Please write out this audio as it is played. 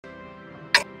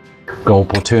Gold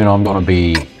platoon, I'm going to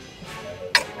be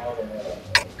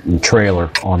in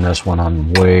trailer on this one.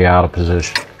 I'm way out of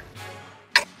position.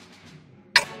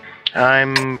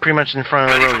 I'm pretty much in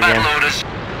front of the road again.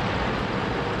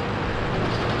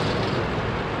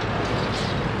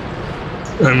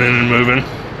 I'm in and moving.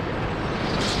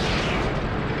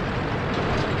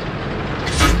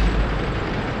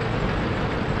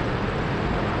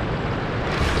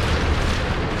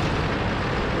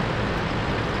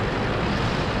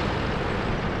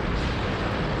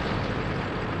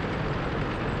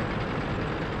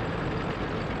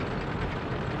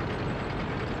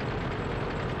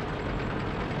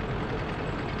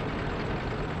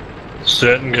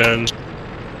 Setting guns.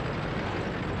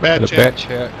 Bad The chat. bat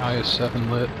chat, IS-7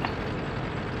 lit.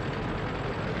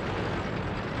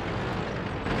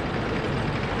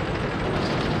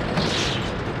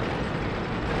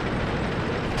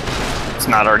 It's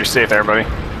not already safe, everybody.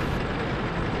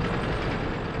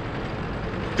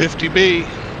 50B.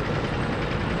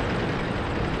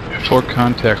 Short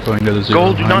contact going to the 0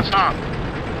 Gold, do not line. stop.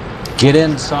 Get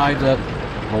inside the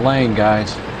lane,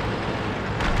 guys.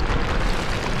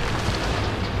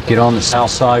 Get on the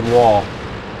south side wall.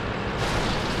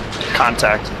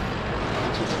 Contact.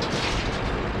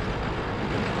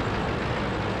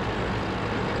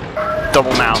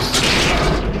 Double mouse.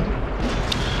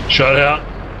 Shot out.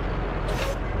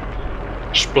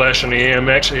 Splashing the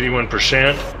AMX,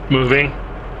 81%. Moving.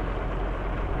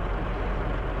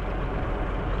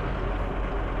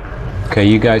 Okay,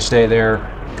 you guys stay there.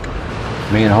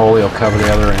 Me and Holy will cover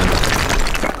the other end.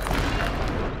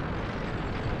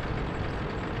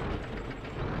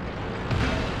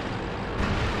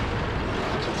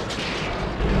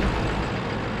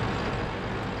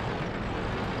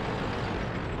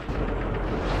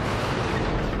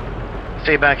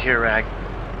 Stay back here, Rag.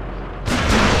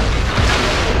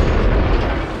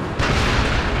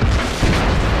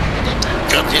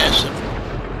 Got the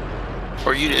ass.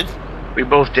 Or you did. We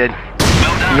both did. You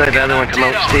let the other one come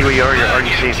out. Stay where you are. You're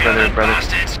already safe, brother.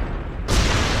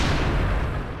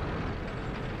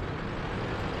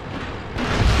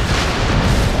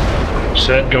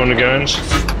 Set, going to guns.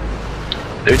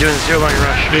 They're doing the 0 line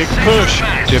rush. Big push.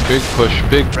 Yeah, big push,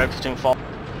 big. Red platoon fall.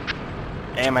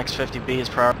 AMX 50B is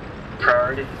priority.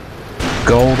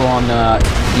 Gold on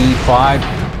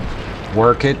E5.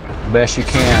 Work it best you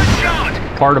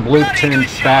can. Part of blue platoon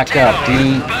back up.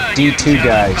 D2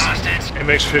 guys.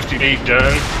 AMX 50B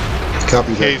done.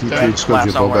 Copy Case that. done. T3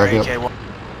 squad, go back up.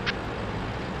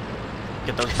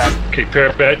 Get those back. Okay, pair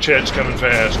of bat chats coming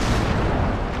fast.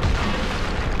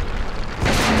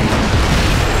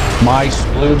 Mice,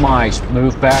 blue mice,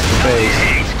 move back to base.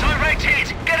 Direct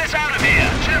hit! Get us out of here!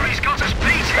 Jerry's got us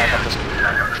beat!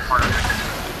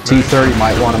 T30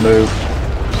 might want to move.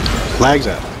 Flags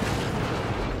out.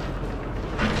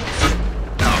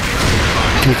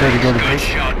 T30 go to Good base.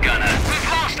 shot, Gunner. We've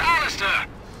lost Alistair!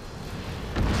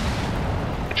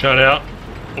 Shot out.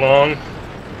 Long.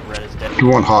 Red is dead. You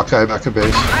want Hawkeye back at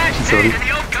base? Lads T30. dead and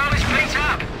the old girl is beat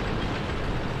up!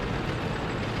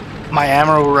 My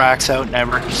ammo rack's out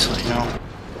never, just so you know.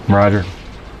 Roger.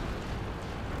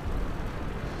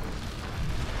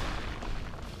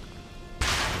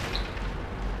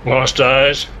 Lost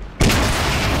eyes.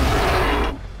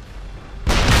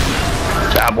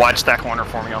 Tab, watch that corner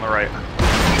for me on the right.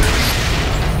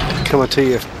 Coming to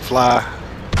you, fly.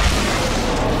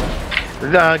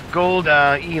 The gold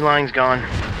E line's gone.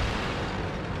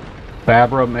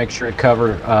 Fabra, make sure to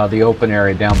cover the open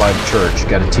area down by the church.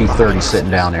 Got a T30 sitting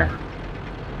down there.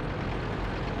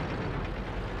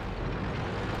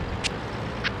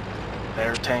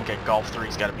 Their tank at Golf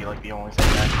 3's got to be like the only thing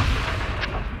that.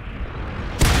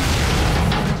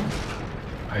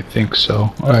 I think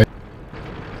so. Alright.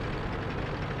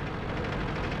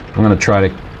 I'm going to try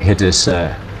to hit this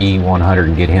E100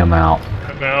 and get him out.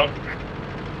 I'm out.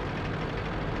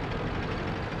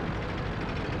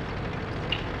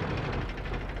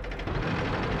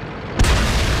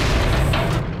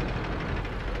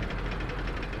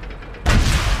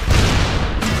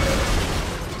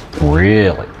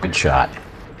 Really good shot.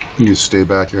 You stay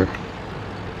back here.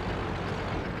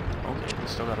 Okay, we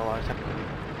still got a lot of time.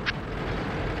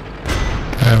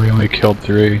 We only killed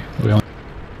 3. We only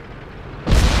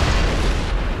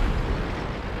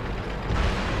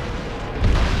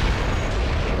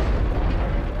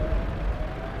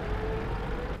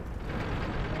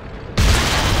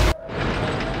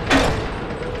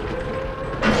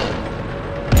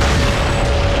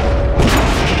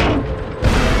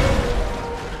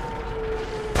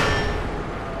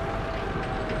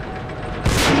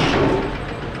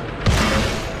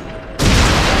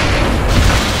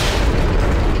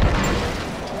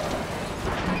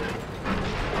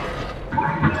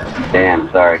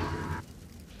Damn, sorry.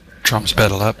 Drums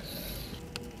battle up.